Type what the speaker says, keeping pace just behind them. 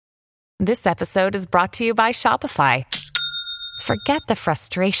This episode is brought to you by Shopify. Forget the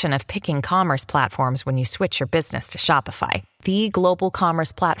frustration of picking commerce platforms when you switch your business to Shopify, the global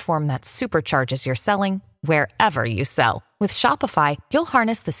commerce platform that supercharges your selling wherever you sell. With Shopify, you'll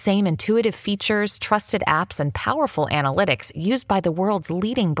harness the same intuitive features, trusted apps, and powerful analytics used by the world's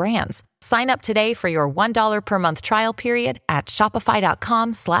leading brands. Sign up today for your $1 per month trial period at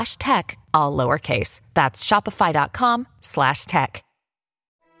shopify.com/tech, all lowercase. That's shopify.com/tech.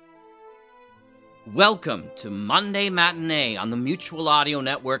 Welcome to Monday Matinee on the Mutual Audio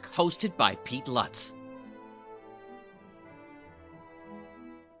Network, hosted by Pete Lutz.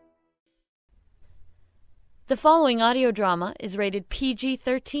 The following audio drama is rated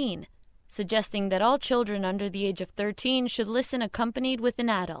PG-13, suggesting that all children under the age of 13 should listen accompanied with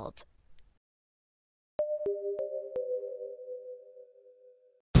an adult.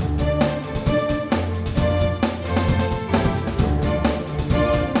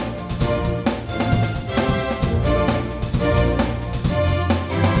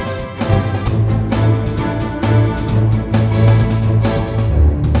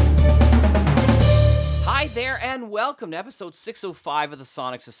 And welcome to episode 605 of the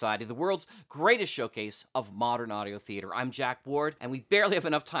Sonic Society, the world's greatest showcase of modern audio theater. I'm Jack Ward, and we barely have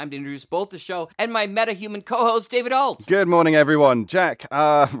enough time to introduce both the show and my metahuman co-host, David Alt. Good morning, everyone. Jack,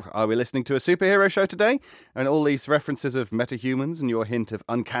 are we listening to a superhero show today? And all these references of metahumans and your hint of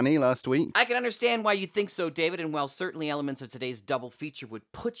Uncanny last week? I can understand why you think so, David, and while certainly elements of today's double feature would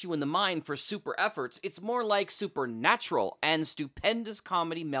put you in the mind for super efforts, it's more like supernatural and stupendous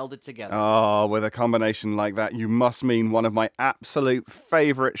comedy melded together. Oh, with a combination like that, you must mean one of my absolute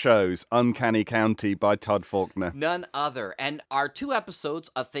favorite shows, Uncanny County by Todd Faulkner. None other. And our two episodes,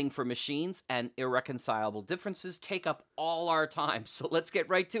 A Thing for Machines and Irreconcilable Differences, take up all our time. So let's get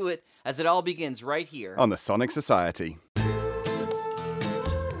right to it as it all begins right here on the Sonic Society.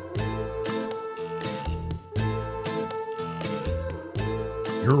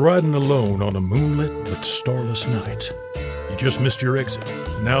 You're riding alone on a moonlit but starless night. You just missed your exit,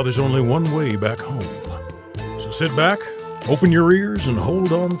 and now there's only one way back home. So sit back, open your ears, and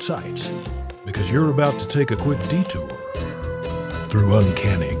hold on tight, because you're about to take a quick detour through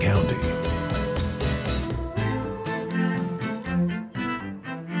Uncanny County.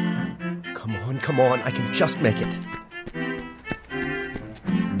 Come on, I can just make it.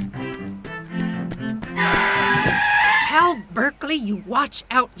 Hal Berkeley, you watch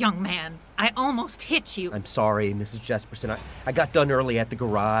out, young man. I almost hit you. I'm sorry, Mrs. Jesperson. I got done early at the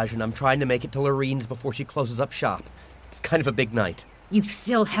garage, and I'm trying to make it to Lorene's before she closes up shop. It's kind of a big night. You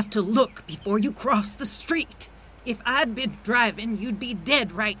still have to look before you cross the street. If I'd been driving, you'd be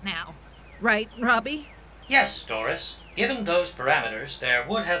dead right now. Right, Robbie? Yes, Doris. Given those parameters, there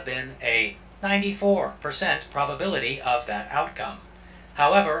would have been a 94% probability of that outcome.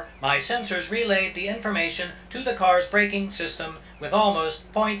 However, my sensors relayed the information to the car's braking system with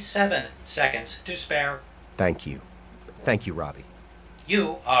almost 0.7 seconds to spare. Thank you. Thank you, Robbie.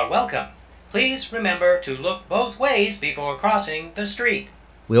 You are welcome. Please remember to look both ways before crossing the street.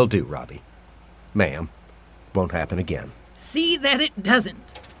 Will do, Robbie. Ma'am, won't happen again. See that it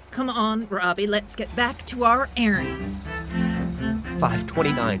doesn't. Come on, Robbie, let's get back to our errands.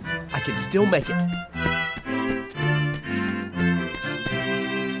 5:29. I can still make it.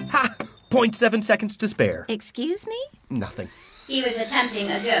 Ha! 0.7 seconds to spare. Excuse me? Nothing. He was attempting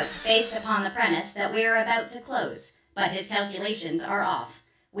a joke based upon the premise that we're about to close, but his calculations are off.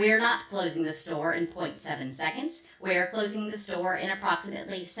 We're not closing the store in 0.7 seconds. We're closing the store in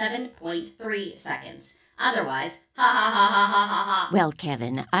approximately 7.3 seconds. Otherwise, ha ha ha ha ha ha ha. Well,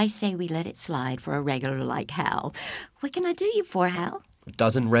 Kevin, I say we let it slide for a regular like Hal. What can I do you for, Hal? A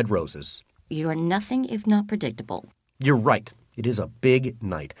dozen red roses. You're nothing if not predictable. You're right. It is a big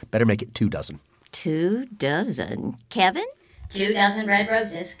night. Better make it 2 dozen. 2 dozen. Kevin? 2 dozen red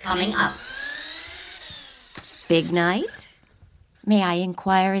roses coming up. Big night? May I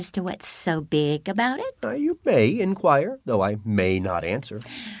inquire as to what's so big about it? You may inquire, though I may not answer.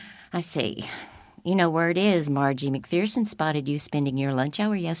 I see. You know where it is. Margie McPherson spotted you spending your lunch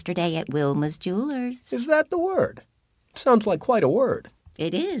hour yesterday at Wilma's Jewelers. Is that the word? Sounds like quite a word.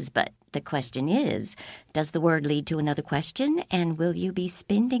 It is, but the question is, does the word lead to another question, and will you be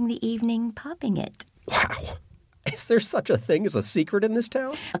spending the evening popping it? Wow. Is there such a thing as a secret in this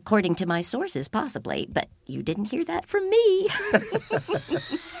town? According to my sources, possibly, but you didn't hear that from me.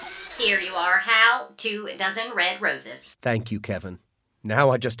 Here you are, Hal. 2 dozen red roses. Thank you, Kevin.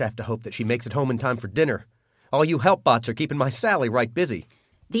 Now I just have to hope that she makes it home in time for dinner. All you help bots are keeping my Sally right busy.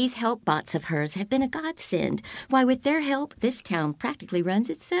 These help bots of hers have been a godsend. Why, with their help, this town practically runs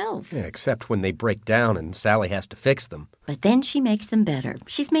itself. Yeah, except when they break down and Sally has to fix them. But then she makes them better.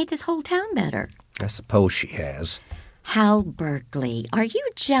 She's made this whole town better. I suppose she has. Hal Berkeley, are you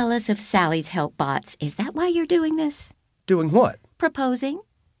jealous of Sally's help bots? Is that why you're doing this? Doing what? Proposing?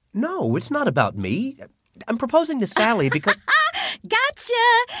 No, it's not about me. I'm proposing to Sally because...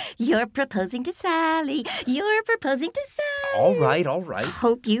 Gotcha! You're proposing to Sally. You're proposing to Sally. All right.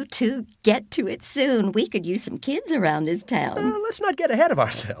 Hope you two get to it soon. We could use some kids around this town. Let's not get ahead of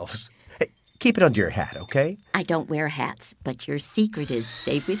ourselves. Hey, keep it under your hat, okay? I don't wear hats, but your secret is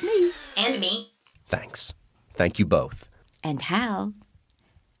safe with me. And me. Thanks. Thank you both. And Hal,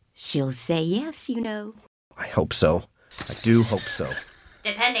 she'll say yes, you know. I hope so. I do hope so.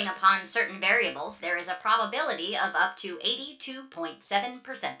 Depending upon certain variables, there is a probability of up to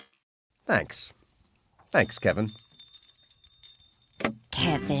 82.7%. Thanks. Thanks, Kevin.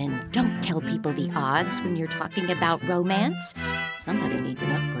 Kevin, don't tell people the odds when you're talking about romance. Somebody needs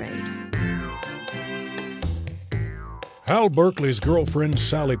an upgrade. Hal Berkeley's girlfriend,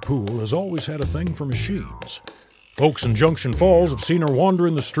 Sally Poole, has always had a thing for machines. Folks in Junction Falls have seen her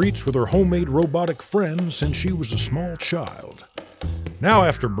wandering the streets with her homemade robotic friend since she was a small child. Now,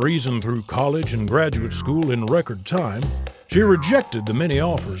 after breezing through college and graduate school in record time, she rejected the many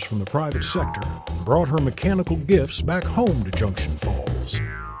offers from the private sector and brought her mechanical gifts back home to Junction Falls.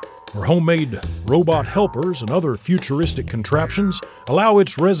 Her homemade robot helpers and other futuristic contraptions allow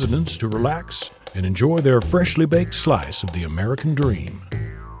its residents to relax and enjoy their freshly baked slice of the American dream.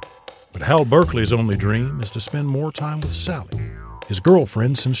 But Hal Berkeley's only dream is to spend more time with Sally, his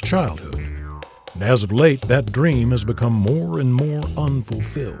girlfriend since childhood. And as of late, that dream has become more and more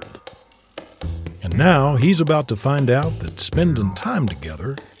unfulfilled. And now he's about to find out that spending time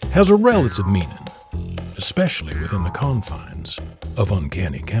together has a relative meaning, especially within the confines of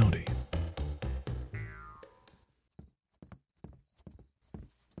Uncanny County.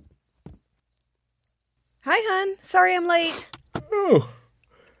 Hi, hon. Sorry I'm late. Oh,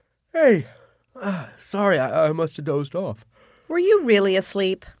 hey. Sorry, I must have dozed off. Were you really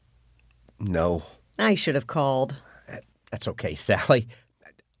asleep? No. I should have called. That's okay, Sally.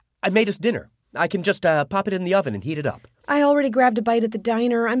 I made us dinner. I can just pop it in the oven and heat it up. I already grabbed a bite at the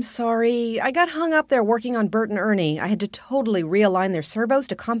diner. I'm sorry. I got hung up there working on Bert and Ernie. I had to totally realign their servos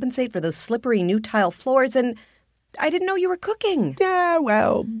to compensate for those slippery new tile floors, and I didn't know you were cooking. Yeah,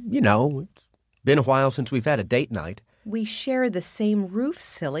 well, it's been a while since we've had a date night. We share the same roof,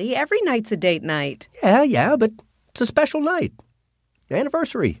 silly. Every night's a date night. Yeah, but it's a special night.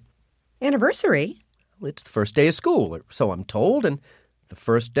 Anniversary. Anniversary? It's the first day of school, or so I'm told, and the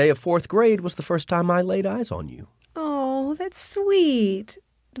first day of 4th grade was the first time I laid eyes on you. Oh, that's sweet.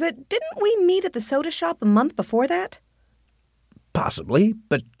 But didn't we meet at the soda shop a month before that? Possibly,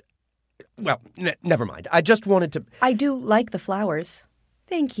 but, well, never mind. I just wanted to... I do like the flowers.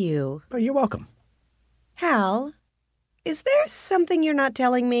 Thank you. Oh, you're welcome. Hal, is there something you're not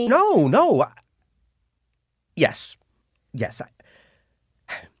telling me? No. Yes.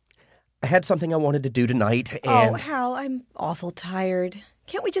 I had something I wanted to do tonight, and... Oh, Hal, I'm awful tired.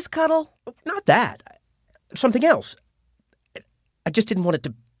 Can't we just cuddle? Not that. Something else. I just didn't want it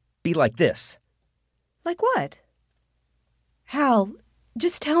to be like this. Like what? Hal,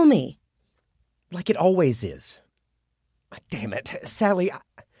 just tell me. Like it always is. Damn it. Sally,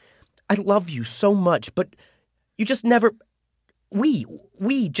 I love you so much, but you just never... We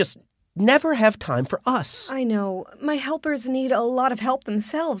just never have time for us. I know. My helpers need a lot of help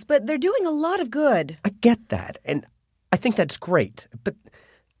themselves, but they're doing a lot of good. I get that, and I think that's great. But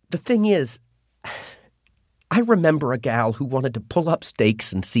the thing is, I remember a gal who wanted to pull up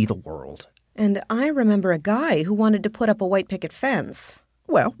stakes and see the world. And I remember a guy who wanted to put up a white picket fence.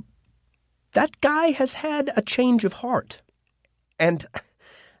 Well, that guy has had a change of heart. And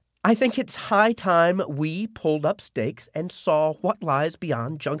I think it's high time we pulled up stakes and saw what lies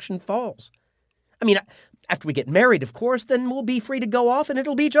beyond Junction Falls. I mean, after we get married, of course, then we'll be free to go off and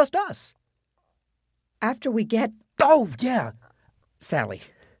it'll be just us. After we get... Oh, yeah. Sally,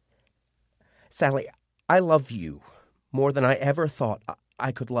 I love you more than I ever thought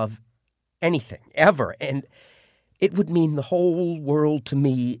I could love anything, ever. And it would mean the whole world to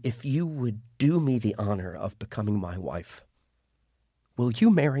me if you would do me the honor of becoming my wife. Will you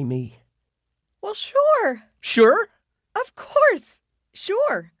marry me? Well, sure. Sure? Of course.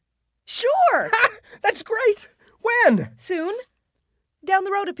 Sure. That's great. When? Soon. Down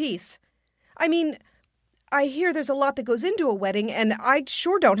the road a piece. I mean, I hear there's a lot that goes into a wedding, and I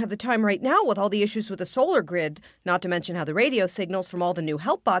sure don't have the time right now with all the issues with the solar grid, not to mention how the radio signals from all the new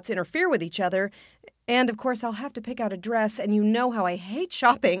help bots interfere with each other. And, of course, I'll have to pick out a dress, and you know how I hate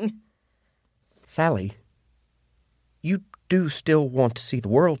shopping. Sally, you do still want to see the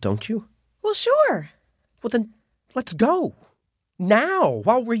world, don't you? Well, sure. Well, then, let's go. Now,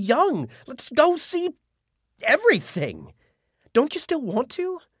 while we're young. Let's go see everything. Don't you still want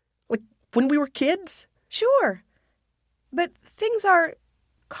to? Like when we were kids? Sure. But things are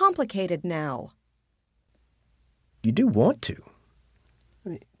complicated now. You do want to.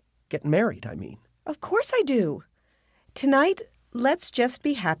 Get married, I mean. Of course I do. Tonight, let's just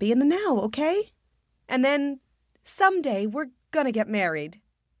be happy in the now, okay? And then someday we're gonna get married.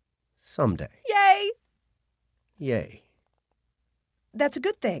 Someday. Yay! Yay. That's a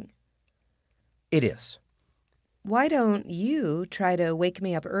good thing. It is. Why don't you try to wake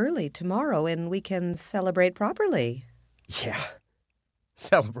me up early tomorrow and we can celebrate properly? Yeah.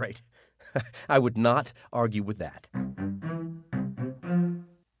 Celebrate. I would not argue with that.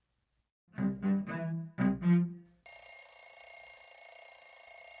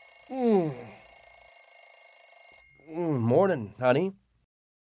 Morning, honey.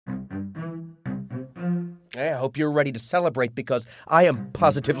 Hey, I hope you're ready to celebrate because I am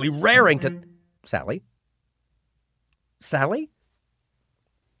positively raring to... Sally? Sally?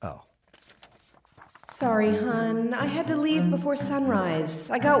 Oh. Sorry, hon. I had to leave before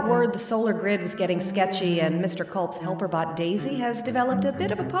sunrise. I got word the solar grid was getting sketchy and Mr. Culp's helper bot Daisy has developed a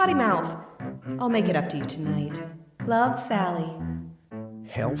bit of a potty mouth. I'll make it up to you tonight. Love, Sally.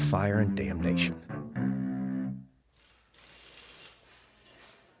 Hellfire and damnation.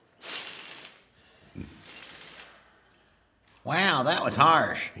 Wow, that was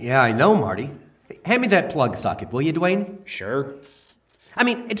harsh. Yeah, I know, Marty. Hand me that plug socket, will you, Dwayne? Sure. I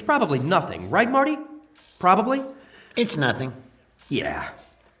mean, it's probably nothing, right, Marty? Probably? It's nothing. Yeah.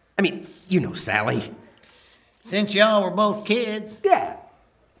 I mean, you know Sally. Since y'all were both kids. Yeah.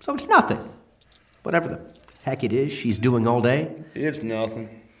 So it's nothing. Whatever the heck it is she's doing all day. It's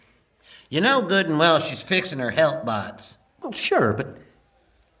nothing. You know good and well she's fixing her help bots. Well, sure, but...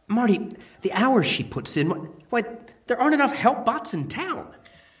 Marty, the hours she puts in... Why, there aren't enough help bots in town.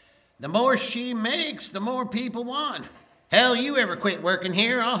 The more she makes, the more people want. Hell, you ever quit working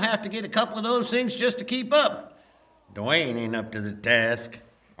here, I'll have to get a couple of those things just to keep up. Dwayne ain't up to the task.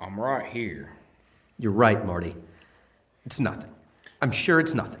 I'm right here. You're right, Marty. It's nothing. I'm sure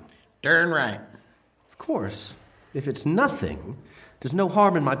it's nothing. Darn right. Of course. If it's nothing, there's no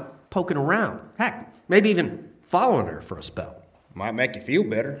harm in my poking around. Heck, maybe even following her for a spell. Might make you feel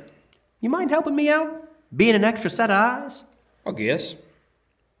better. You mind helping me out? Being an extra set of eyes? I guess.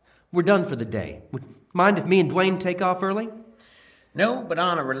 We're done for the day. Would mind if me and Dwayne take off early? No, but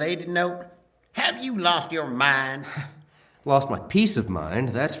on a related note, have you lost your mind? Lost my peace of mind,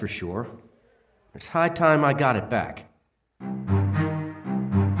 that's for sure. It's high time I got it back.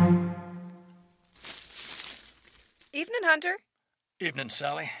 Evening, Hunter. Evening,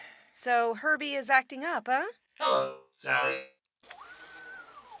 Sally. So Herbie is acting up, huh? Hello, Sally.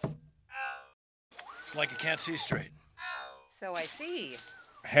 It's like you can't see straight. So I see.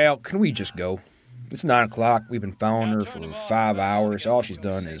 Hal, can we just go? It's 9 o'clock. We've been following her for 5 hours. All she's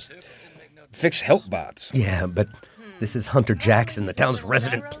done is fix help bots. Yeah, but this is Hunter Jackson, the town's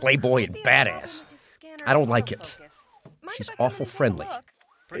resident playboy and badass. I don't like it. She's awful friendly.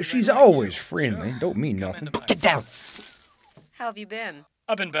 She's always friendly. Don't mean nothing. Get down! How have you been?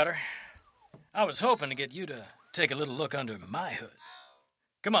 I've been better. I was hoping to get you to take a little look under my hood.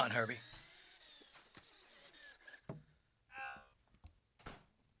 Come on, Herbie.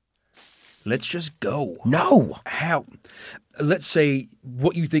 Let's just go. No! How? Let's say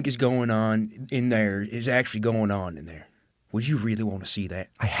what you think is going on in there is actually going on in there. Would you really want to see that?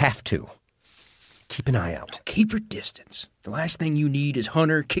 I have to. Keep an eye out. Keep your distance. The last thing you need is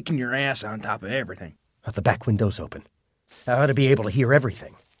Hunter kicking your ass on top of everything. The back window's open. I ought to be able to hear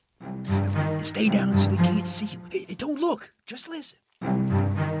everything. Stay down so they can't see you. Hey, don't look. Just listen.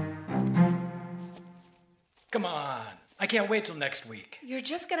 Come on. I can't wait till next week. You're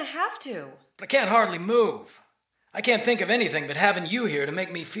just gonna have to. But I can't hardly move. I can't think of anything but having you here to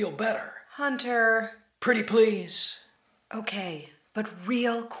make me feel better. Hunter. Pretty please. Okay, but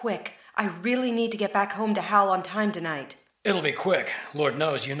real quick. I really need to get back home to Hal on time tonight. It'll be quick. Lord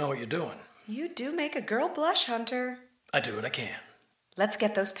knows you know what you're doing. You do make a girl blush, Hunter. I do what I can. Let's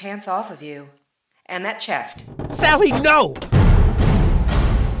get those pants off of you. And that chest. Sally, no!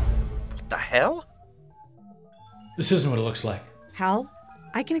 What the hell? This isn't what it looks like. Hal,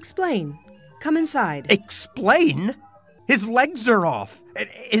 I can explain. Come inside. Explain? His legs are off.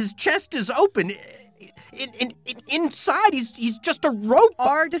 His chest is open. Inside, he's just a robot.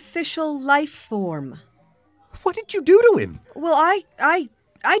 Artificial life form. What did you do to him? Well, I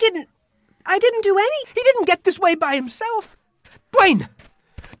didn't I didn't do any. He didn't get this way by himself. Dwayne!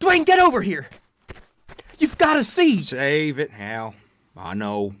 Dwayne, get over here. You've got to see. Save it, Hal. I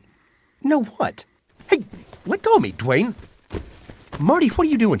know. Know what? Hey, let go of me, Dwayne. Marty, what are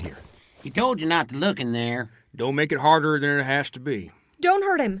you doing here? He told you not to look in there. Don't make it harder than it has to be. Don't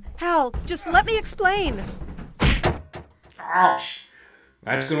hurt him. Hal, just let me explain. Ouch!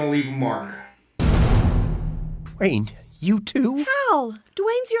 That's gonna leave a mark. Dwayne, you too? Hal,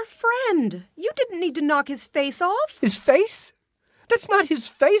 Dwayne's your friend. You didn't need to knock his face off. His face? That's not his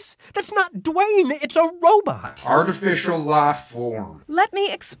face. That's not Dwayne. It's a robot. Artificial life form. Let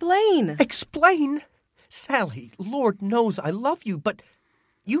me explain. Explain? Sally, Lord knows I love you, but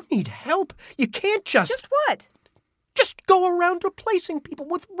you need help. You can't just... Just what? Just go around replacing people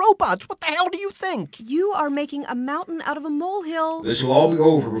with robots. What the hell do you think? You are making a mountain out of a molehill. This will all be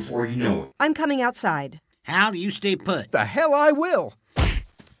over before you know it. I'm coming outside. How do you stay put? The hell I will.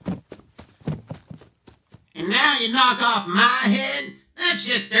 And now you knock off my head? That's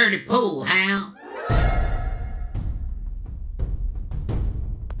just dirty pool, Hal.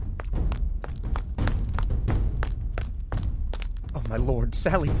 Oh, my Lord,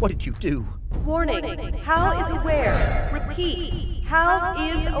 Sally, what did you do? Warning, Hal is aware. Repeat, Hal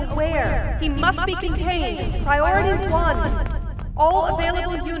is aware. He must be contained. Priority 1. All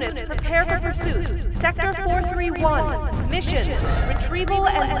available units prepare for pursuit. Sector 431. Mission, retrieval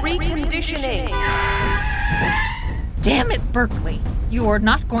and reconditioning. Damn it, Berkeley. You are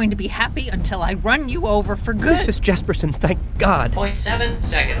not going to be happy until I run you over for good. Mrs. Jesperson, thank God. 0.7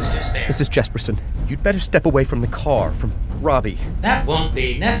 seconds to spare. Mrs. Jesperson, you'd better step away from the car, from Robbie. That won't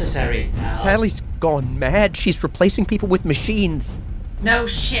be necessary, Hal. Sally's gone mad. She's replacing people with machines. No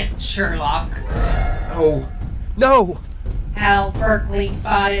shit, Sherlock. Oh, no. Hal Berkeley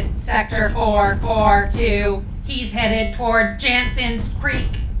spotted Sector 442. He's headed toward Jansen's Creek.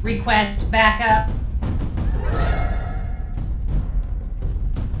 Request backup.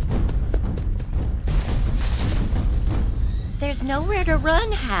 There's nowhere to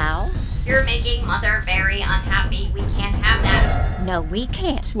run, Hal. You're making Mother very unhappy. We can't have that. No, we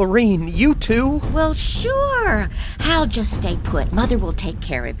can't. Lorene, you too? Well, sure. Hal, just stay put. Mother will take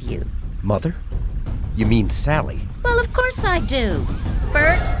care of you. Mother? You mean Sally? Well, of course I do.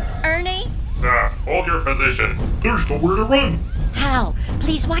 Bert, Ernie? Sir, hold your position. There's nowhere to run. Hal,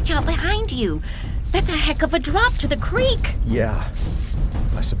 please watch out behind you. That's a heck of a drop to the creek. Yeah,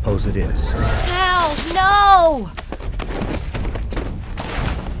 I suppose it is. Hal, no!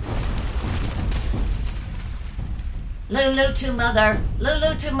 Lulu to Mother.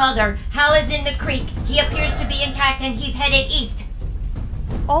 Lulu to Mother. Hal is in the creek. He appears to be intact and he's headed east.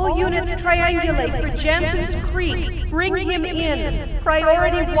 All units triangulate for Jansen's Creek. Bring him in.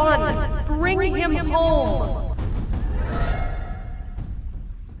 Priority 1. Bring him home.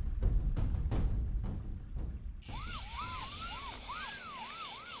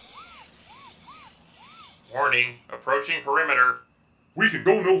 Warning, approaching perimeter. We can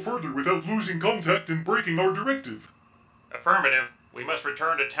go no further without losing contact and breaking our directive. Affirmative. We must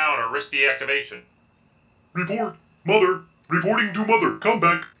return to town or risk deactivation. Report. Mother. Reporting to Mother. Come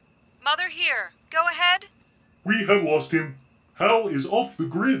back. Mother here. Go ahead. We have lost him. Hal is off the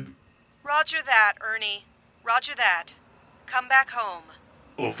grid. Roger that, Ernie. Roger that. Come back home.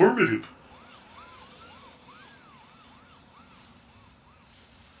 Affirmative.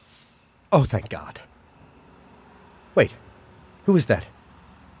 Oh, thank God. Wait, who is that?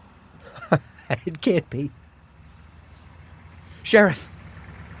 It can't be. Sheriff!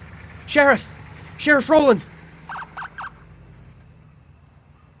 Sheriff! Sheriff Rowland!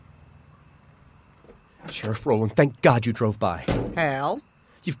 Sheriff Rowland, thank God you drove by. Hal?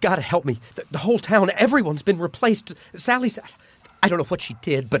 You've got to help me. The whole town, everyone's been replaced. Sally's... I don't know what she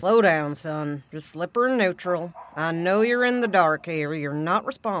did, but... Slow down, son. Just slip her in neutral. I know you're in the dark here. You're not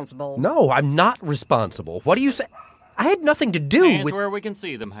responsible. No, I'm not responsible. What do you say? I had nothing to do Hands with... where we can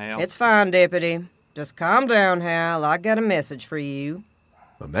see them, Hal. It's fine, Deputy. Just calm down, Hal. I got a message for you.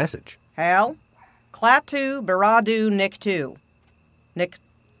 A message? Hal? Klaatu Baradu Niktu.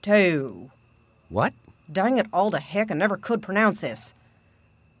 Niktu. What? Dang it all to heck, I never could pronounce this.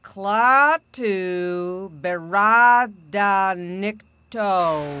 Klaatu Barada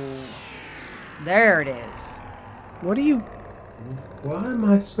Nikto. There it is. What are you... Why am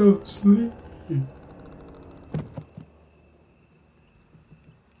I so sleepy?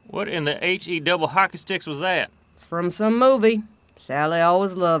 What in the H-E double hockey sticks was that? It's from some movie. Sally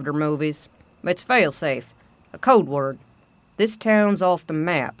always loved her movies. It's failsafe. A code word. This town's off the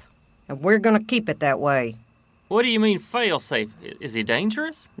map, and we're gonna keep it that way. What do you mean failsafe? Is he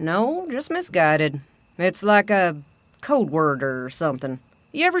dangerous? No, just misguided. It's like a code word or something.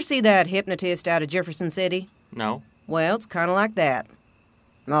 You ever see that hypnotist out of Jefferson City? No. Well, it's kind of like that.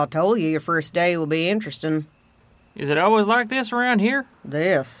 I told you your first day will be interesting. Is it always like this around here?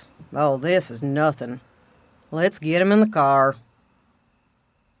 This? Oh, this is nothing. Let's get him in the car.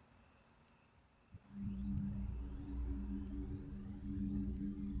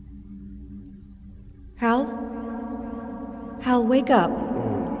 Hal? Hal, wake up.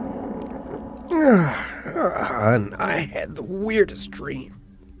 Hon, I had the weirdest dream.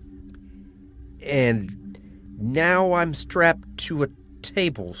 And now I'm strapped to a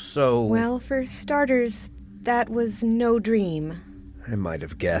table, so... Well, for starters, that was no dream. I might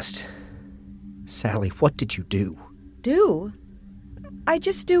have guessed. Sally, what did you do? Do? I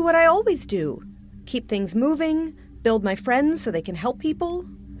just do what I always do. Keep things moving, build my friends so they can help people,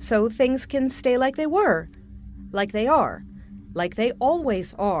 so things can stay like they were. Like they are. Like they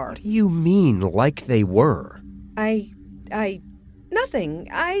always are. What do you mean, like they were? Nothing.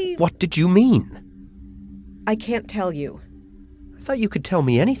 What did you mean? I can't tell you. I thought you could tell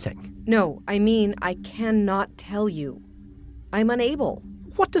me anything. No, I mean I cannot tell you. I'm unable.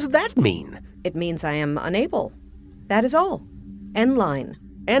 What does that mean? It means I am unable. That is all. End line.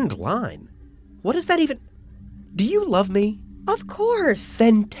 End line? What does that even... Do you love me? Of course.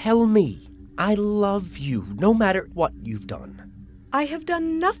 Then tell me. I love you, no matter what you've done. I have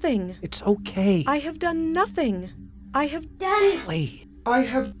done nothing. It's okay. I have done nothing. I have done... Sally. I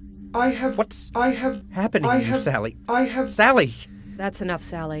have... What's happening I to you, have... Sally? I have... Sally! That's enough,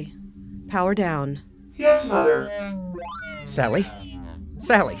 Sally. Power down. Yes, Mother. Sally?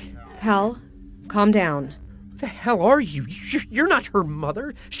 Sally! Hal, calm down. The hell are you? You're not her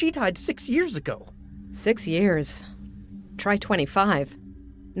mother. She died 6 years ago. 6 years. Try 25.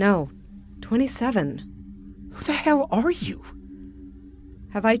 No, 27. Who the hell are you?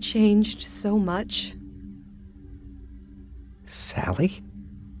 Have I changed so much? Sally?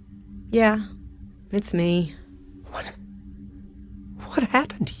 Yeah, it's me. What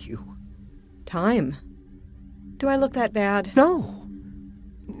happened to you? Time. Do I look that bad? No.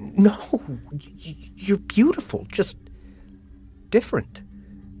 No. You're beautiful, just different.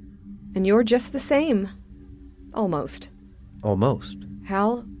 And you're just the same. Almost. Almost.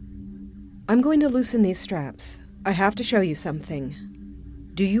 Hal, I'm going to loosen these straps. I have to show you something.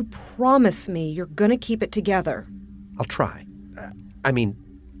 Do you promise me you're gonna keep it together? I'll try.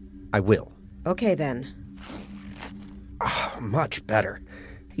 I will. Okay, then. Oh, much better.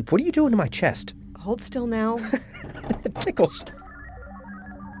 Hey, what are you doing to my chest? Hold still now. It tickles.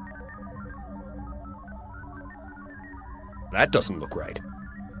 That doesn't look right.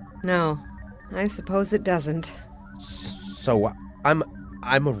 No, I suppose it doesn't. So, I'm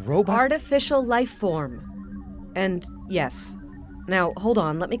a robot? Artificial life form. And yes. Now, hold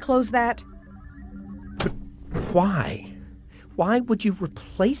on, let me close that. But why? Why would you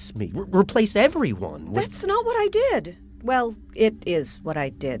replace me? Replace everyone? That's not what I did. Well, it is what I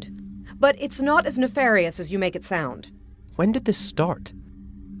did. But it's not as nefarious as you make it sound. When did this start?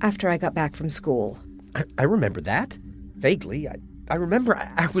 After I got back from school. I remember that. Vaguely. I remember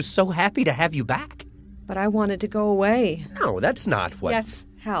I was so happy to have you back. But I wanted to go away. No, that's not what... Yes,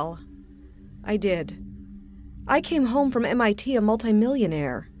 Hal. I did. I came home from MIT a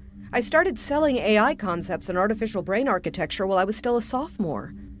multimillionaire. I started selling AI concepts and artificial brain architecture while I was still a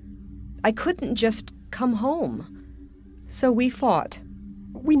sophomore. I couldn't just come home. So we fought.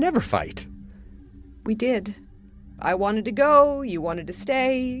 We never fight. We did. I wanted to go, you wanted to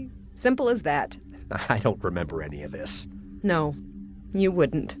stay. Simple as that. I don't remember any of this. No, you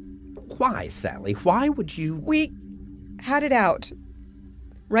wouldn't. Why, Sally? Why would you... We had it out.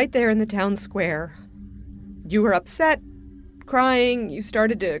 Right there in the town square. You were upset, crying, you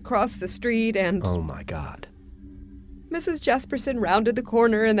started to cross the street, and... Oh, my God. Mrs. Jesperson rounded the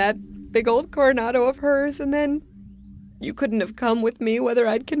corner in that big old Coronado of hers, and then you couldn't have come with me whether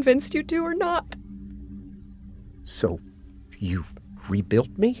I'd convinced you to or not. So, you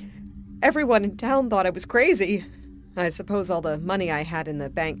rebuilt me? Everyone in town thought I was crazy. I suppose all the money I had in the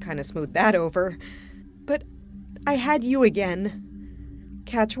bank kind of smoothed that over. But I had you again.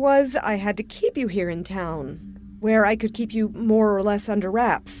 Catch was, I had to keep you here in town, where I could keep you more or less under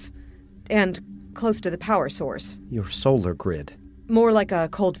wraps, and close to the power source. Your solar grid. More like a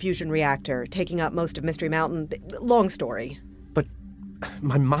cold fusion reactor, taking up most of Mystery Mountain. Long story. But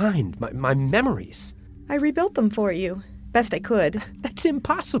my mind, my memories... I rebuilt them for you. Best I could. That's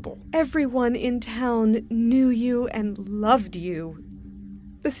impossible. Everyone in town knew you and loved you.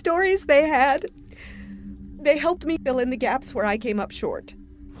 The stories they had, they helped me fill in the gaps where I came up short.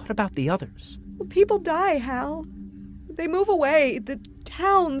 What about the others? Well, people die, Hal. They move away. The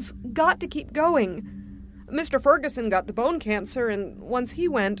town's got to keep going. Mr. Ferguson got the bone cancer, and once he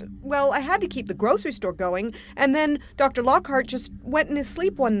went, well, I had to keep the grocery store going, and then Dr. Lockhart just went in his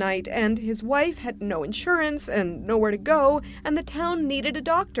sleep one night, and his wife had no insurance and nowhere to go, and the town needed a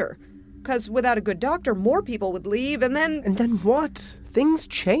doctor. 'Cause without a good doctor, more people would leave, and then... And then what? Things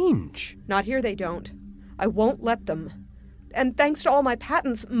change. Not here they don't. I won't let them. And thanks to all my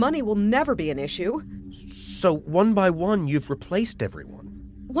patents, money will never be an issue. So one by one, you've replaced everyone?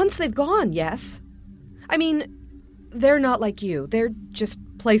 Once they've gone, yes. I mean, they're not like you. They're just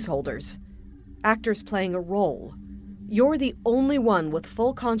placeholders. Actors playing a role. You're the only one with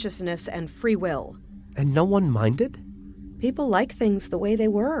full consciousness and free will. And no one minded? People like things the way they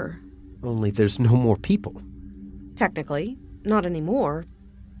were. Only there's no more people. Technically, not anymore.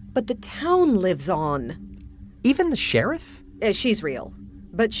 But the town lives on. Even the sheriff? She's real.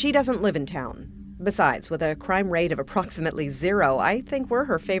 But she doesn't live in town. Besides, with a crime rate of approximately 0, I think we're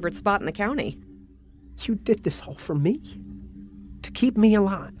her favorite spot in the county. You did this all for me? To keep me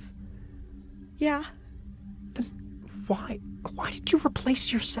alive? Yeah. Then why did you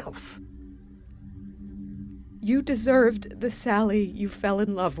replace yourself? You deserved the Sally you fell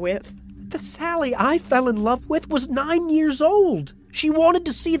in love with. The Sally I fell in love with was 9 years old. She wanted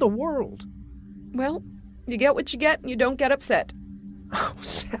to see the world. Well, you get what you get and you don't get upset. Oh,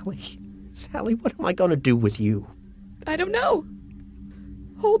 Sally. Sally, what am I going to do with you? I don't know.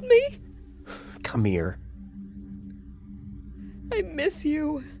 Hold me. Come here. I miss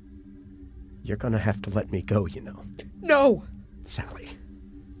you. You're going to have to let me go, you know. No. Sally,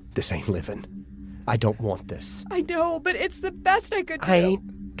 this ain't living. I don't want this. I know, but it's the best I could do. I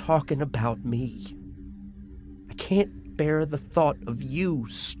ain't talking about me. I can't bear the thought of you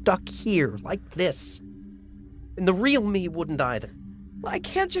stuck here like this. And the real me wouldn't either. I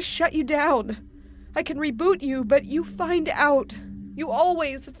can't just shut you down. I can reboot you, but you find out. You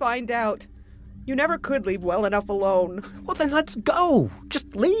always find out. You never could leave well enough alone. Well, then let's go.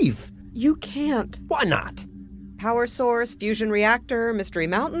 Just leave. You can't. Why not? Power source, fusion reactor, Mystery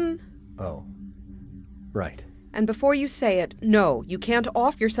Mountain. Oh. Right. And before you say it, no, you can't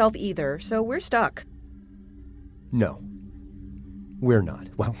off yourself either, so we're stuck. No. We're not.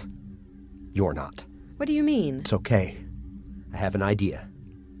 Well, you're not. What do you mean? It's okay. I have an idea.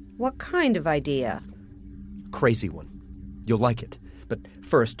 What kind of idea? Crazy one. You'll like it. But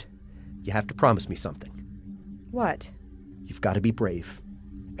first, you have to promise me something. What? You've got to be brave.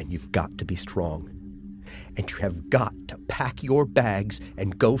 And you've got to be strong. And you have got to pack your bags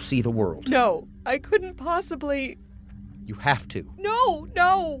and go see the world. No, I couldn't possibly... You have to.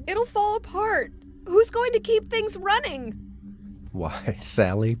 No. It'll fall apart. Who's going to keep things running? Why,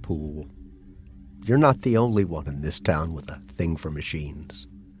 Sally Poole. You're not the only one in this town with a thing for machines.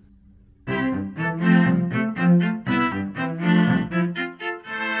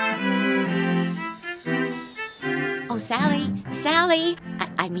 Oh, Sally.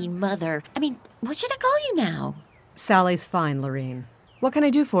 I mean, Mother. What should I call you now? Sally's fine, Lorene. What can I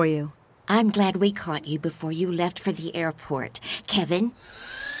do for you? I'm glad we caught you before you left for the airport. Kevin?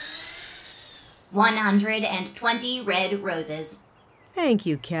 120 red roses. Thank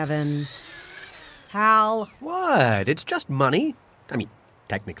you, Kevin. Hal. What? It's just money.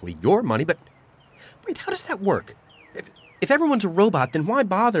 Technically your money, but... Wait, how does that work? If everyone's a robot, then why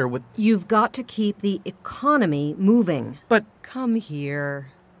bother with... You've got to keep the economy moving. But... Come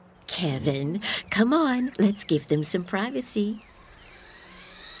here. Kevin, come on. Let's give them some privacy.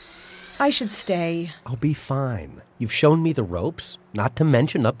 I should stay. I'll be fine. You've shown me the ropes, not to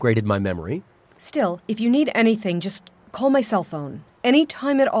mention upgraded my memory. Still, if you need anything, just call my cell phone. Any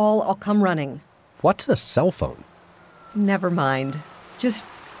time at all, I'll come running. What's a cell phone? Never mind. Just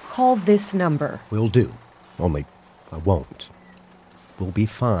call this number. Will do. Only I won't. We'll be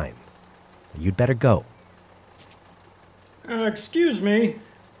fine. You'd better go. Excuse me.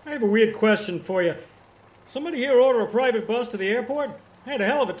 I have a weird question for you. Somebody here order a private bus to the airport? I had a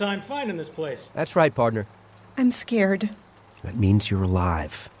hell of a time finding this place. That's right, partner. I'm scared. That means you're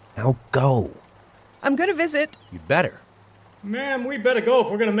alive. Now go. I'm going to visit. You'd better. Ma'am, we better go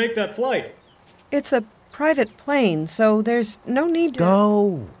if we're going to make that flight. It's a private plane, so there's no need to...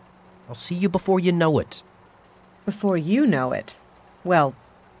 Go. I'll see you before you know it. Before you know it. Well,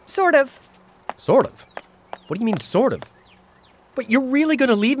 sort of. Sort of? What do you mean, sort of? But you're really going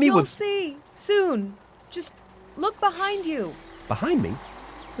to leave me You'll with... see. Soon. Just look behind you. Behind me?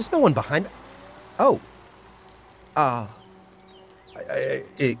 There's no one behind... Oh.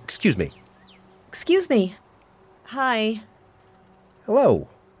 Excuse me. Excuse me. Hi. Hello.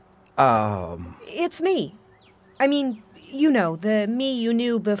 It's me. I mean, you know, the me you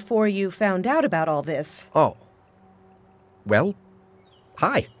knew before you found out about all this. Oh. Well,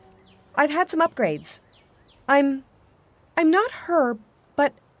 hi. I've had some upgrades. I'm not her,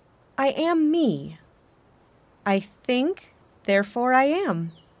 but I am me. I think, therefore I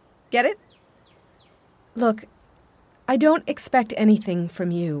am. Get it? Look, I don't expect anything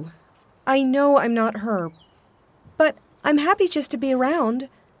from you. I know I'm not her, but I'm happy just to be around,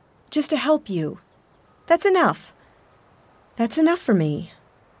 just to help you. That's enough. That's enough for me.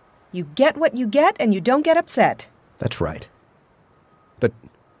 You get what you get and you don't get upset. That's right. But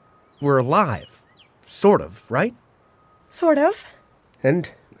we're alive. Sort of, right? Sort of. And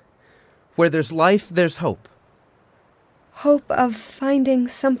where there's life, there's hope. Hope of finding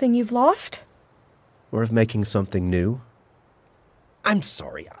something you've lost? Or of making something new. I'm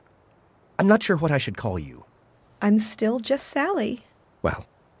sorry. I'm not sure what I should call you. I'm still just Sally. Well,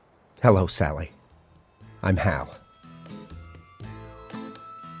 hello, Sally. I'm Hal.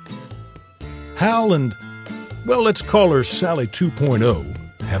 Hal and, well, let's call her Sally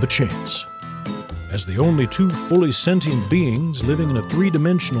 2.0, have a chance. As the only two fully sentient beings living in a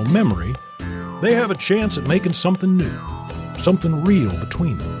three-dimensional memory, they have a chance at making something new, something real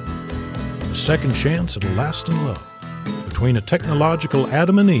between them. A second chance at a lasting love between a technological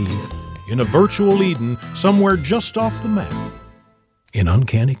Adam and Eve in a virtual Eden somewhere just off the map in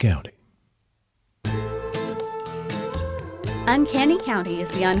Uncanny County. Uncanny County is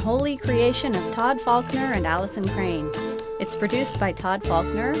the unholy creation of Todd Faulkner and Allison Crane. It's produced by Todd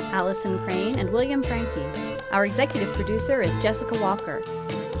Faulkner, Allison Crane, and William Franke. Our executive producer is Jessica Walker.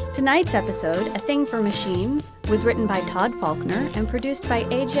 Tonight's episode, A Thing for Machines, was written by Todd Faulkner and produced by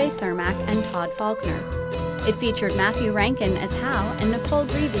A.J. Cermak and Todd Faulkner. It featured Matthew Rankin as Hal and Nicole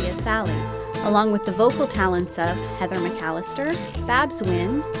Greevy as Sally, along with the vocal talents of Heather McAllister, Babs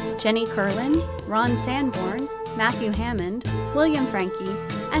Wynn, Jenny Curlin, Ron Sanborn, Matthew Hammond, William Franke,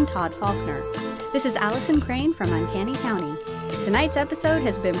 and Todd Faulkner. This is Allison Crane from Uncanny County. Tonight's episode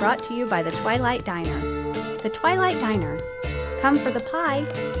has been brought to you by the Twilight Diner. The Twilight Diner. Come for the pie,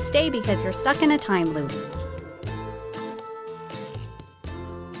 stay because you're stuck in a time loop.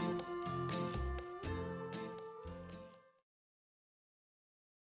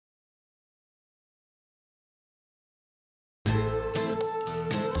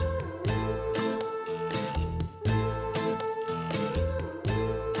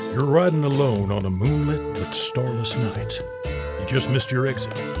 You're riding alone on a moonlit but starless night. You just missed your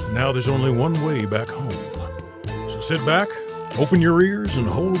exit, and now there's only one way back home. So sit back, open your ears, and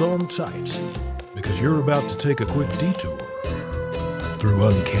hold on tight, because you're about to take a quick detour through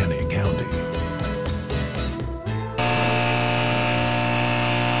Uncanny County.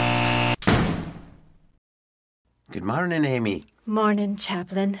 Good morning, Amy. Morning,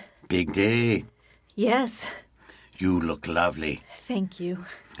 Chaplain. Big day. Yes, You look lovely. thank you.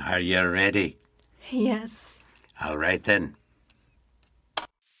 Are you ready? Yes. All right then.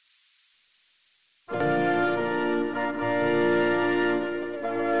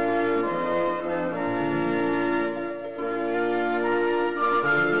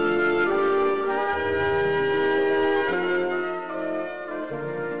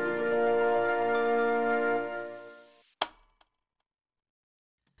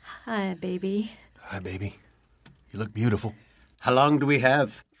 Hi, baby. Hi, baby. You look beautiful. How long do we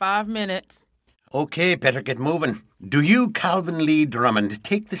have? 5 minutes. Okay, better get moving. Do you, Calvin Lee Drummond,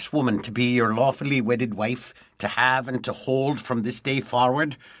 take this woman to be your lawfully wedded wife, to have and to hold from this day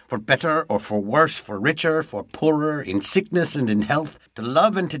forward, for better or for worse, for richer, for poorer, in sickness and in health, to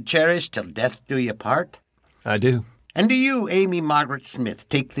love and to cherish till death do you part? I do. And do you, Amy Margaret Smith,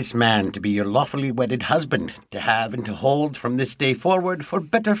 take this man to be your lawfully wedded husband, to have and to hold from this day forward, for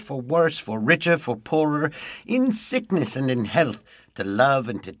better, for worse, for richer, for poorer, in sickness and in health, to love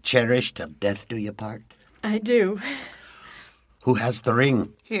and to cherish till death do you part? I do. Who has the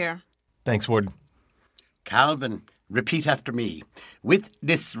ring? Here. Thanks, Warden. Calvin, repeat after me. With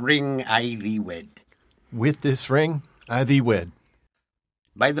this ring I thee wed. With this ring I thee wed.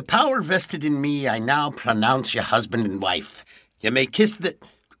 By the power vested in me, I now pronounce you husband and wife. You may kiss the...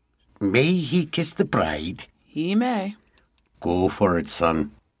 May he kiss the bride? He may. Go for it,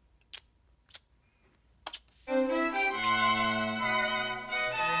 son.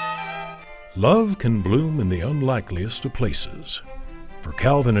 Love can bloom in the unlikeliest of places. For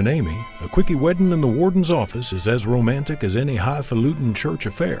Calvin and Amy, a quickie wedding in the warden's office is as romantic as any highfalutin church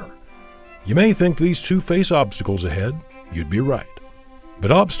affair. You may think these two face obstacles ahead. You'd be right.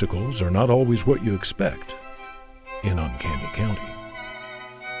 But obstacles are not always what you expect in Uncanny County.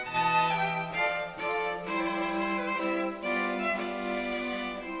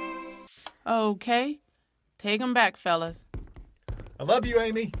 Okay. Take 'em back, fellas. I love you,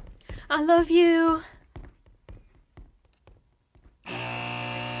 Amy. I love you.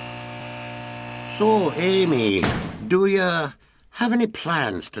 So, Amy, do you have any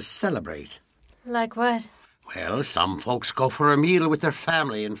plans to celebrate? Like what? Well, some folks go for a meal with their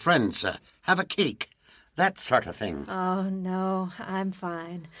family and friends, have a cake, that sort of thing. Oh, no, I'm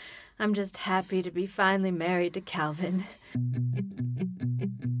fine. I'm just happy to be finally married to Calvin.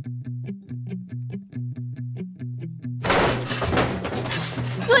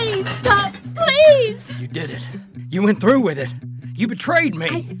 Please stop! Please! You did it. You went through with it. You betrayed me.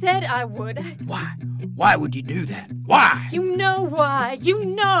 I said I would. Why? Why would you do that? Why? You know why. You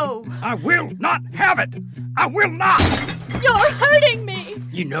know. I will not have it. I will not. You're hurting me.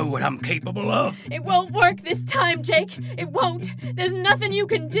 You know what I'm capable of. It won't work this time, Jake. It won't. There's nothing you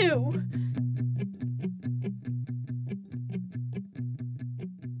can do.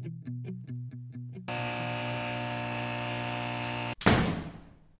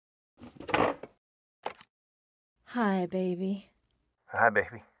 Hi, baby. Hi,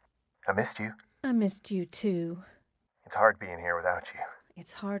 baby. I missed you. I missed you, too. It's hard being here without you.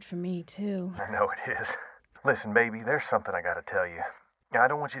 It's hard for me, too. I know it is. Listen, baby, there's something I gotta tell you. I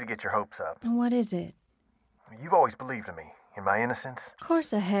don't want you to get your hopes up. What is it? You've always believed in me, in my innocence. Of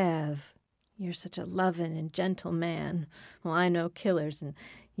course I have. You're such a loving and gentle man. Well, I know killers, and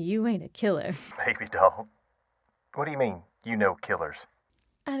you ain't a killer. Baby doll. What do you mean, you know killers?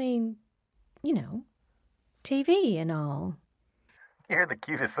 I mean, you know, TV and all. You're the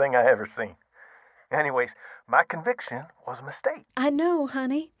cutest thing I ever seen. Anyways, my conviction was a mistake. I know,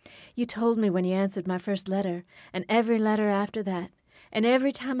 honey. You told me when you answered my first letter, and every letter after that, and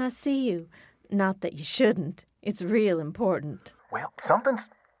every time I see you. Not that you shouldn't. It's real important. Well, something's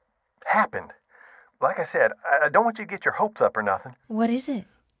happened. Like I said, I don't want you to get your hopes up or nothing. What is it?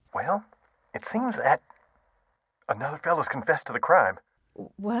 Well, it seems that another fellow's confessed to the crime.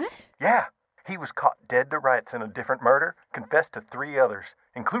 What? Yeah. He was caught dead to rights in a different murder, confessed to 3 others,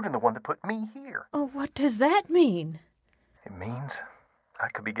 including the one that put me here. Oh, what does that mean? It means I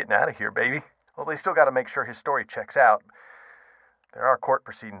could be getting out of here, baby. Well, they still got to make sure his story checks out. There are court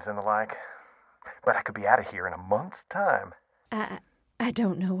proceedings and the like. But I could be out of here in a month's time. I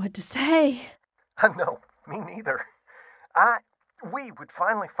don't know what to say. I know, me neither. We would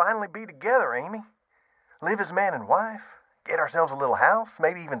finally be together, Amy. Live as man and wife, get ourselves a little house,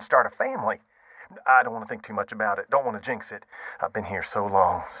 maybe even start a family. I don't want to think too much about it, don't want to jinx it. I've been here so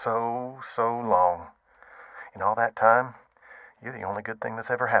long, so long. In all that time, you're the only good thing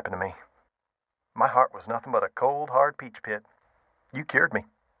that's ever happened to me. My heart was nothing but a cold, hard peach pit. You cured me.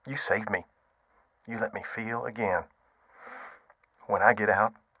 You saved me. You let me feel again. When I get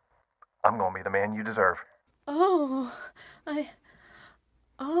out, I'm going to be the man you deserve. Oh.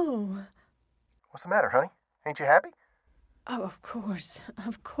 What's the matter, honey? Ain't you happy? Oh, of course.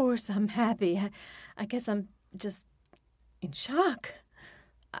 Of course I'm happy. I guess I'm just in shock.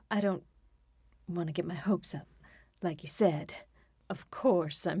 I don't want to get my hopes up. Like you said, of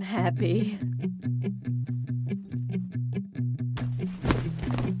course I'm happy.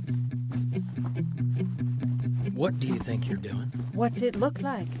 What do you think you're doing? What's it look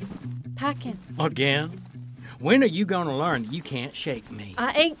like? Packing. Again? When are you going to learn that you can't shake me?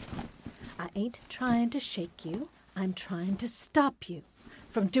 I ain't trying to shake you. I'm trying to stop you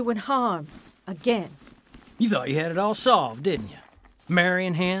from doing harm again. You thought you had it all solved, didn't you?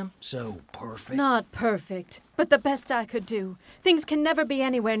 Marrying him? So perfect. Not perfect, but the best I could do. Things can never be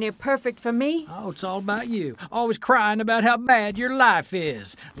anywhere near perfect for me. Oh, it's all about you. Always crying about how bad your life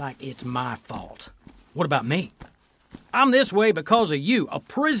is. Like it's my fault. What about me? I'm this way because of you, a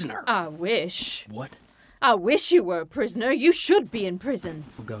prisoner. I wish. What? I wish you were a prisoner. You should be in prison.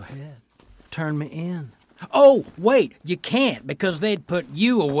 Well, go ahead. Turn me in. Oh, wait, you can't because they'd put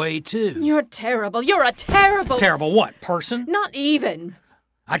you away too. You're terrible. You're a terrible... Terrible what, person? Not even.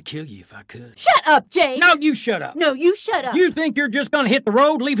 I'd kill you if I could. Shut up, Jake! No, you shut up. No, you shut up. You think you're just gonna hit the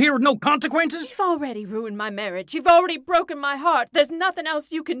road, leave here with no consequences? You've already ruined my marriage. You've already broken my heart. There's nothing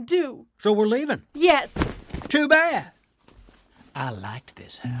else you can do. So we're leaving? Yes. Too bad. I liked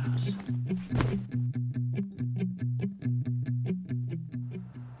this house.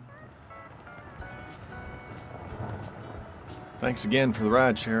 Thanks again for the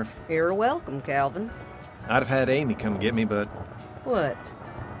ride, Sheriff. You're welcome, Calvin. I'd have had Amy come get me, but... What?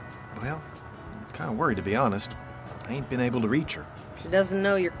 Well, I'm kind of worried, to be honest. I ain't been able to reach her. She doesn't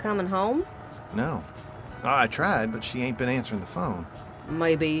know you're coming home? No. I tried, but she ain't been answering the phone.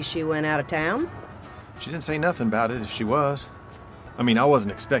 Maybe she went out of town? She didn't say nothing about it if she was. I mean, I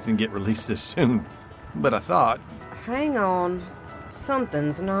wasn't expecting to get released this soon, but I thought... Hang on.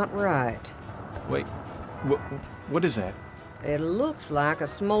 Something's not right. Wait, what is that? It looks like a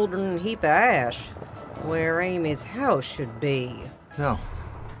smoldering heap of ash, where Amy's house should be. No.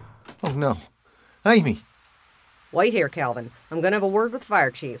 Oh, no. Amy! Wait here, Calvin. I'm gonna have a word with the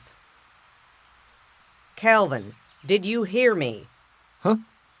fire chief. Calvin, did you hear me? Huh?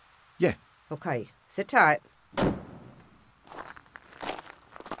 Yeah. Okay, sit tight.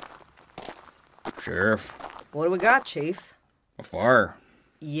 Sheriff. What do we got, Chief? A fire.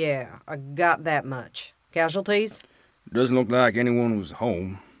 Yeah, I got that much. Casualties? Doesn't look like anyone was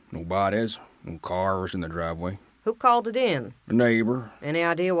home. No bodies, no cars in the driveway. Who called it in? A neighbor. Any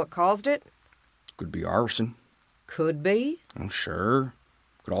idea what caused it? Could be arson. Could be. I'm sure.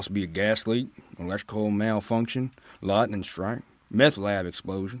 Could also be a gas leak, electrical malfunction, lightning strike, meth lab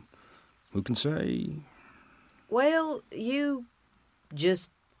explosion. Who can say? Well, you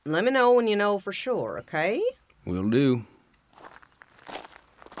just let me know when you know for sure, okay? Will do.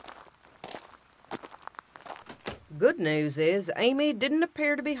 Good news is Amy didn't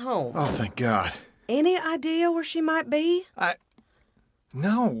appear to be home. Oh, thank God. Any idea where she might be?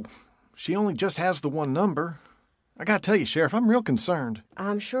 No. She only just has the one number. I gotta tell you, Sheriff, I'm real concerned.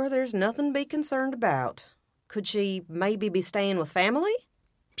 I'm sure there's nothing to be concerned about. Could she maybe be staying with family?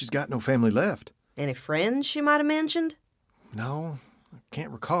 She's got no family left. Any friends she might have mentioned? No, I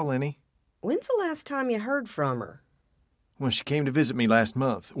can't recall any. When's the last time you heard from her? When she came to visit me last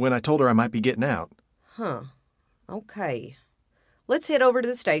month, when I told her I might be getting out. Huh. Okay. Let's head over to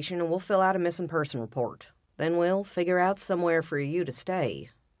the station and we'll fill out a missing person report. Then we'll figure out somewhere for you to stay.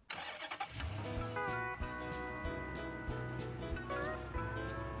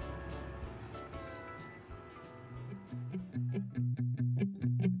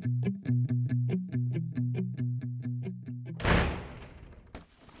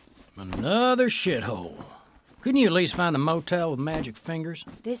 Another shithole. Couldn't you at least find a motel with magic fingers?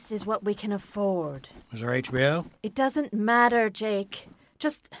 This is what we can afford. Is there HBO? It doesn't matter, Jake.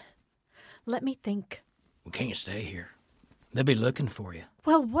 Just let me think. We can't stay here. They'll be looking for you.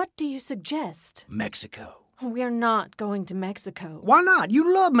 Well, what do you suggest? Mexico. We're not going to Mexico. Why not?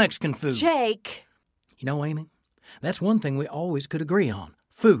 You love Mexican food. Jake! You know, Amy, that's one thing we always could agree on.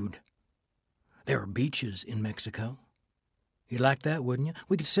 Food. There are beaches in Mexico. You'd like that, wouldn't you?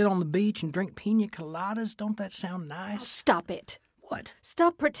 We could sit on the beach and drink pina coladas. Don't that sound nice? Oh, stop it. What?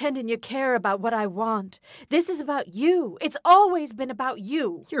 Stop pretending you care about what I want. This is about you. It's always been about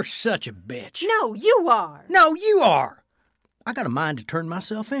you. You're such a bitch. No, you are. No, you are. I got a mind to turn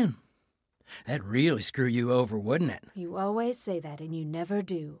myself in. That'd really screw you over, wouldn't it? You always say that, and you never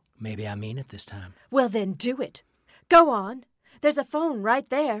do. Maybe I mean it this time. Well, then do it. Go on. There's a phone right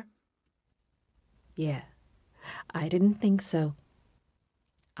there. Yeah, I didn't think so.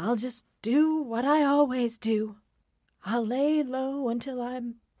 I'll just do what I always do. I'll lay low until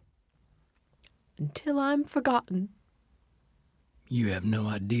I'm forgotten. You have no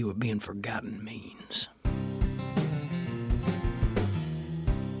idea what being forgotten means.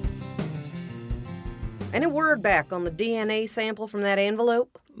 Any word back on the DNA sample from that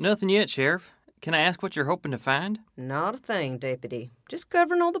envelope? Nothing yet, Sheriff. Can I ask what you're hoping to find? Not a thing, Deputy. Just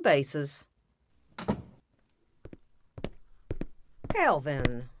covering all the bases.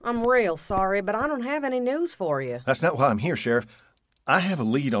 Calvin, I'm real sorry, but I don't have any news for you. That's not why I'm here, Sheriff. I have a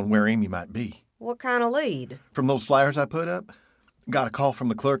lead on where Amy might be. What kind of lead? From those flyers I put up. Got a call from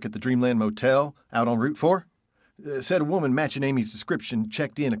the clerk at the Dreamland Motel out on Route 4. Said a woman matching Amy's description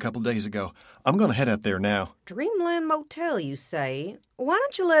checked in a couple days ago. I'm going to head up there now. Dreamland Motel, you say? Why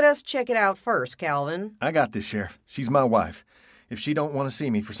don't you let us check it out first, Calvin? I got this, Sheriff. She's my wife. If she don't want to see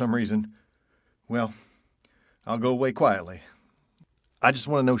me for some reason, well, I'll go away quietly. I just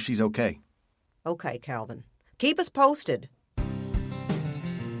want to know she's okay. Okay, Calvin. Keep us posted.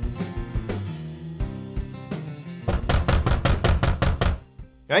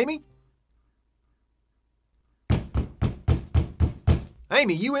 Amy?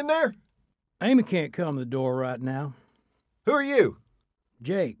 Amy, you in there? Amy can't come to the door right now. Who are you?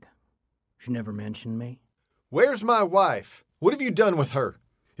 Jake. She never mentioned me. Where's my wife? What have you done with her?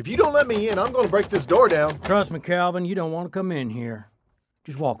 If you don't let me in, I'm going to break this door down. Trust me, Calvin, you don't want to come in here.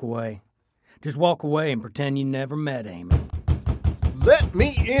 Just walk away. Just walk away and pretend you never met Amy. Let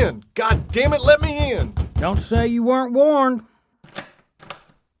me in! God damn it, let me in! Don't say you weren't warned.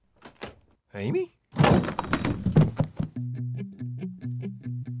 Amy?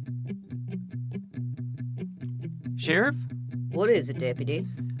 Sheriff? What is it, Deputy?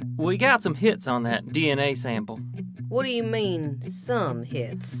 We got some hits on that DNA sample. What do you mean, some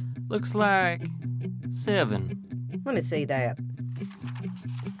hits? Looks like 7. Let me see that.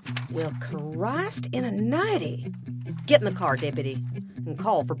 Well, Christ in a nighty. Get in the car, Deputy, and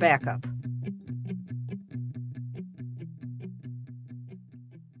call for backup.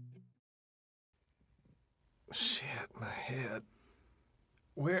 Shit, my head.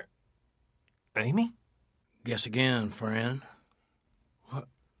 Where Amy? Guess again, friend. What?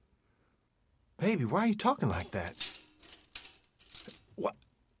 Baby, why are you talking like that? What?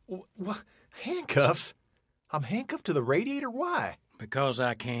 Handcuffs? I'm handcuffed to the radiator? Why? Because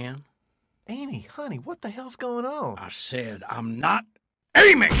I can. Amy, honey, what the hell's going on? I said I'm not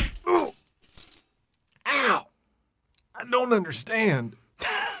aiming! Ooh. Ow! I don't understand.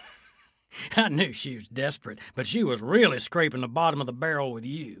 I knew she was desperate, but she was really scraping the bottom of the barrel with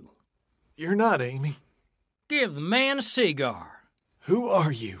you. You're not, Amy. Give the man a cigar. Who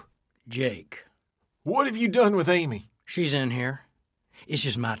are you? Jake. What have you done with Amy? She's in here. It's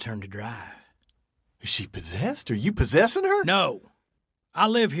just my turn to drive. Is she possessed? Are you possessing her? No. I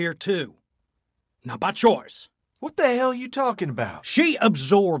live here, too. Not by choice. What the hell are you talking about? She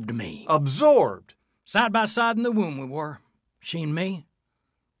absorbed me. Absorbed? Side by side in the womb we were. She and me.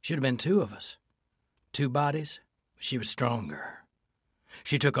 Should have been two of us. Two bodies, but she was stronger.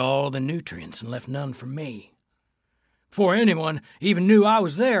 She took all the nutrients and left none for me. Before anyone even knew I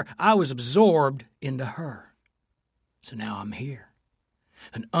was there, I was absorbed into her. So now I'm here.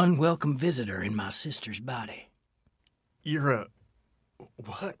 An unwelcome visitor in my sister's body. You're a...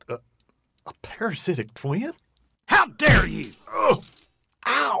 what? A parasitic twin? How dare you! Oh!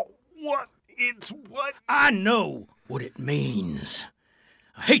 Ow! What? It's what? I know what it means.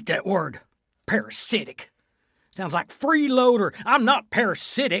 I hate that word. Parasitic. Sounds like freeloader. I'm not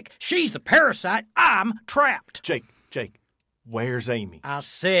parasitic. She's the parasite. I'm trapped. Jake, where's Amy? I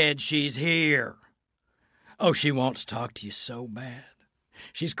said she's here. Oh, she wants to talk to you so bad.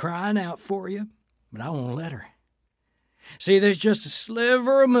 She's crying out for you, but I won't let her. See, there's just a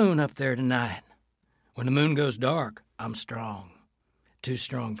sliver of moon up there tonight. When the moon goes dark, I'm strong. Too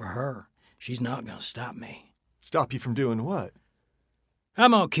strong for her. She's not going to stop me. Stop you from doing what?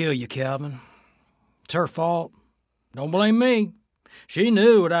 I'm going to kill you, Calvin. It's her fault. Don't blame me. She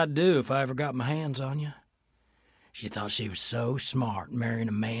knew what I'd do if I ever got my hands on you. She thought she was so smart marrying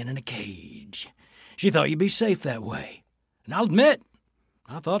a man in a cage. She thought you'd be safe that way. And I'll admit,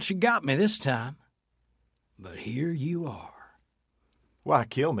 I thought she got me this time. But here you are. Why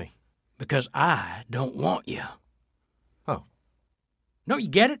kill me? Because I don't want you. Oh. Don't you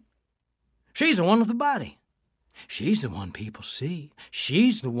get it? She's the one with the body. She's the one people see.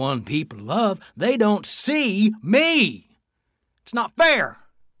 She's the one people love. They don't see me. It's not fair.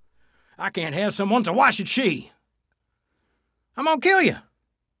 I can't have someone, so why should she? I'm gonna kill you.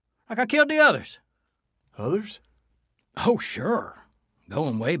 Like I killed the others. Others? Oh, sure.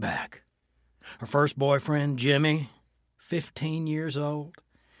 Going way back. Her first boyfriend, Jimmy, 15 years old.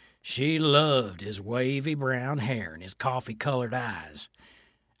 She loved his wavy brown hair and his coffee-colored eyes.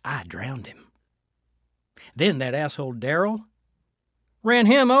 I drowned him. Then that asshole Darryl ran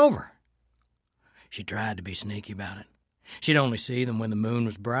him over. She tried to be sneaky about it. She'd only see them when the moon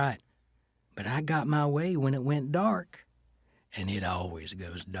was bright. But I got my way when it went dark. And it always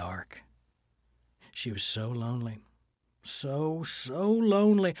goes dark. She was so lonely. So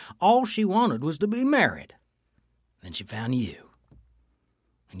lonely. All she wanted was to be married. Then she found you.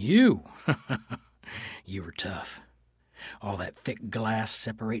 And you, you were tough. All that thick glass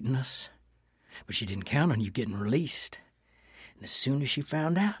separating us. But she didn't count on you getting released. And as soon as she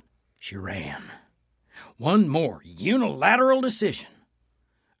found out, she ran. One more unilateral decision.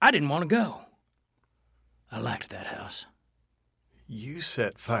 I didn't want to go. I liked that house. You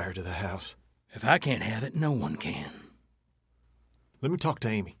set fire to the house. If I can't have it, no one can. Let me talk to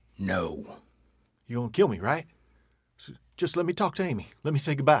Amy. No. You gonna kill me, right? Just let me talk to Amy. Let me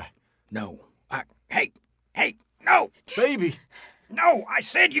say goodbye. No. Hey, no! Baby! No, I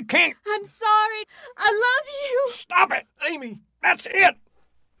said you can't! I'm sorry. I love you. Stop it! Amy! That's it!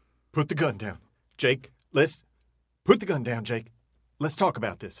 Put the gun down. Jake, let's... Put the gun down, Jake. Let's talk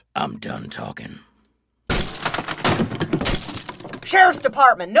about this. I'm done talking. Sheriff's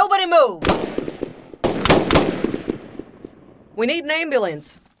Department, nobody move! We need an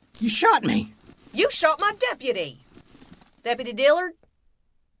ambulance. You shot me. You shot my deputy. Deputy Dillard?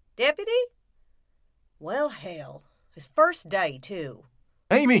 Deputy? Well, hell. His first day, too.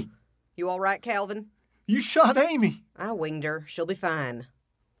 Amy! You all right, Calvin? You shot Amy. I winged her. She'll be fine.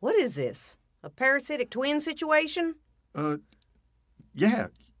 What is this? A parasitic twin situation? Yeah.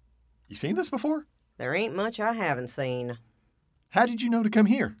 You seen this before? There ain't much I haven't seen. How did you know to come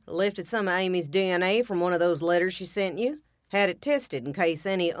here? Lifted some of Amy's DNA from one of those letters she sent you. Had it tested in case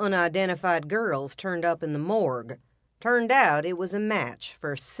any unidentified girls turned up in the morgue. Turned out it was a match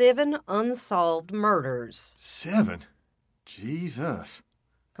for 7 unsolved murders. 7? Jesus.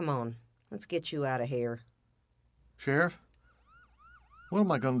 Come on, let's get you out of here. Sheriff, what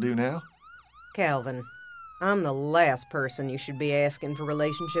am I going to do now? Calvin, I'm the last person you should be asking for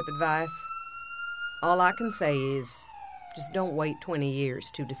relationship advice. All I can say is, just don't wait 20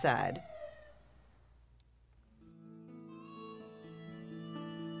 years to decide.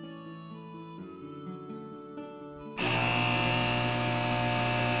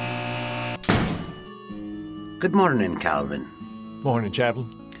 Good morning, Calvin. Morning,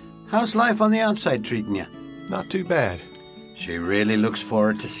 Chaplain. How's life on the outside treating you? Not too bad. She really looks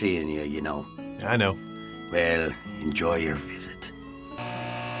forward to seeing you, you know. I know. Well, enjoy your visit.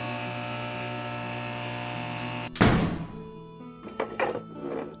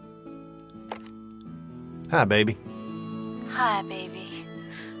 Hi, baby. Hi, baby.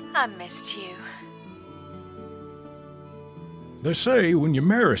 I missed you. They say when you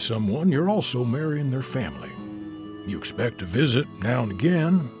marry someone, you're also marrying their family. You expect to visit now and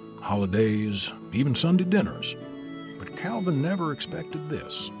again, holidays, even Sunday dinners. But Calvin never expected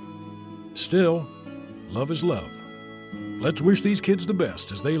this. Still, love is love. Let's wish these kids the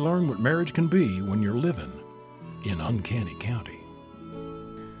best as they learn what marriage can be when you're living in Uncanny County.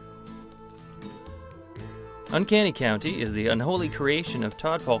 Uncanny County is the unholy creation of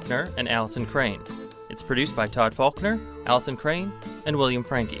Todd Faulkner and Allison Crane. It's produced by Todd Faulkner, Allison Crane, and William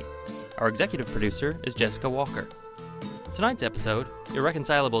Frankie. Our executive producer is Jessica Walker. Tonight's episode,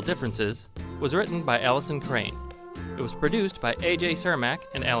 Irreconcilable Differences, was written by Allison Crane. It was produced by A.J. Cermak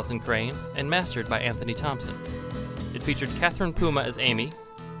and Allison Crane and mastered by Anthony Thompson. It featured Catherine Puma as Amy,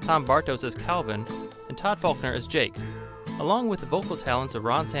 Tom Bartos as Calvin, and Todd Faulkner as Jake, along with the vocal talents of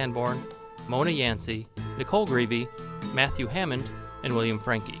Ron Sanborn, Mona Yancey, Nicole Greavy, Matthew Hammond, and William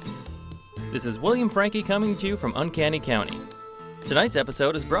Frankie. This is William Frankie coming to you from Uncanny County. Tonight's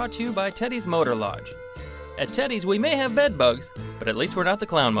episode is brought to you by Teddy's Motor Lodge. At Teddy's, we may have bed bugs, but at least we're not the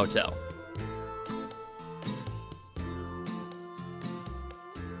Clown Motel.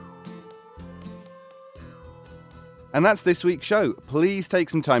 And that's this week's show. Please take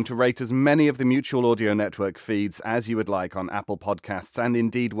some time to rate as many of the Mutual Audio Network feeds as you would like on Apple Podcasts and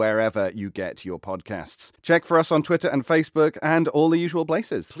indeed wherever you get your podcasts. Check for us on Twitter and Facebook and all the usual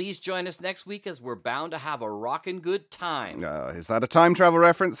places. Please join us next week as we're bound to have a rockin' good time. Is that a time travel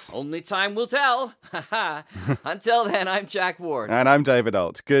reference? Only time will tell. Until then, I'm Jack Ward. And I'm David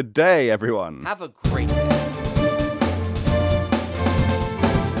Alt. Good day, everyone. Have a great day.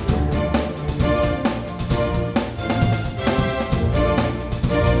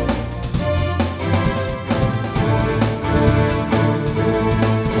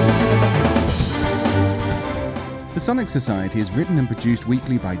 The Sonic Society is written and produced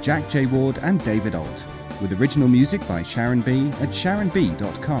weekly by Jack J. Ward and David Alt, with original music by Sharon B. at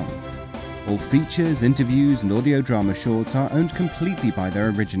sharonb.com. All features, interviews, and audio drama shorts are owned completely by their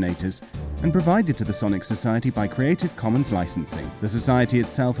originators and provided to the Sonic Society by Creative Commons licensing. The Society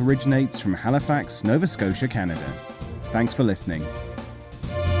itself originates from Halifax, Nova Scotia, Canada. Thanks for listening.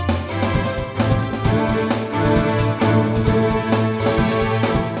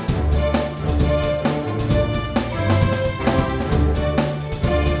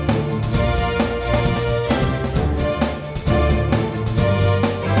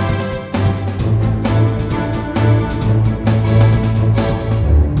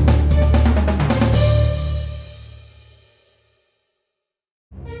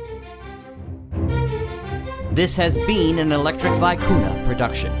 This has been an Electric Vicuna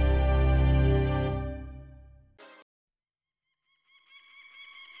production.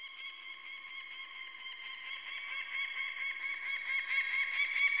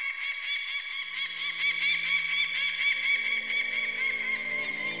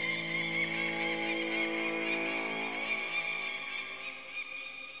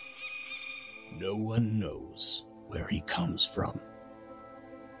 No one knows where he comes from.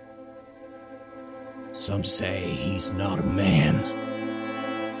 Some say he's not a man.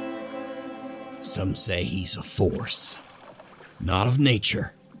 Some say he's a force. Not of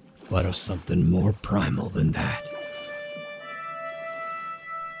nature, but of something more primal than that.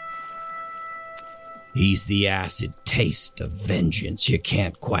 He's the acid taste of vengeance you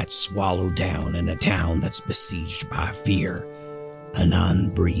can't quite swallow down in a town that's besieged by fear and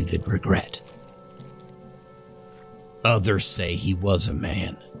unbreathed regret. Others say he was a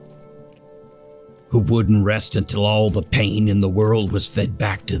man who wouldn't rest until all the pain in the world was fed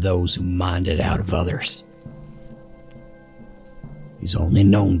back to those who mined it out of others. He's only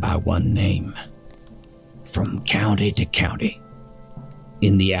known by one name, from county to county,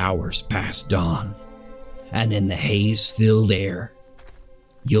 in the hours past dawn, and in the haze-filled air.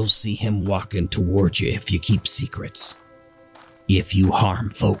 You'll see him walking toward you if you keep secrets, if you harm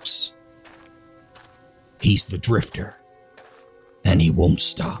folks. He's the drifter, and he won't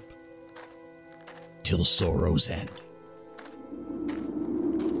stop till sorrow's end.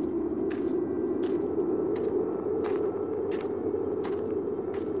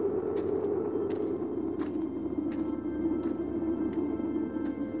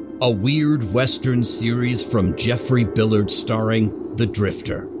 a weird Western series from Jeffrey Billard starring The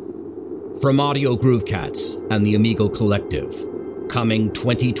Drifter. From Audio Groove Cats and the Amigo Collective, coming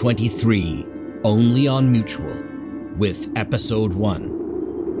 2023, only on Mutual, with Episode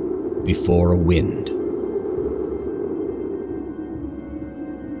 1, Before a Wind.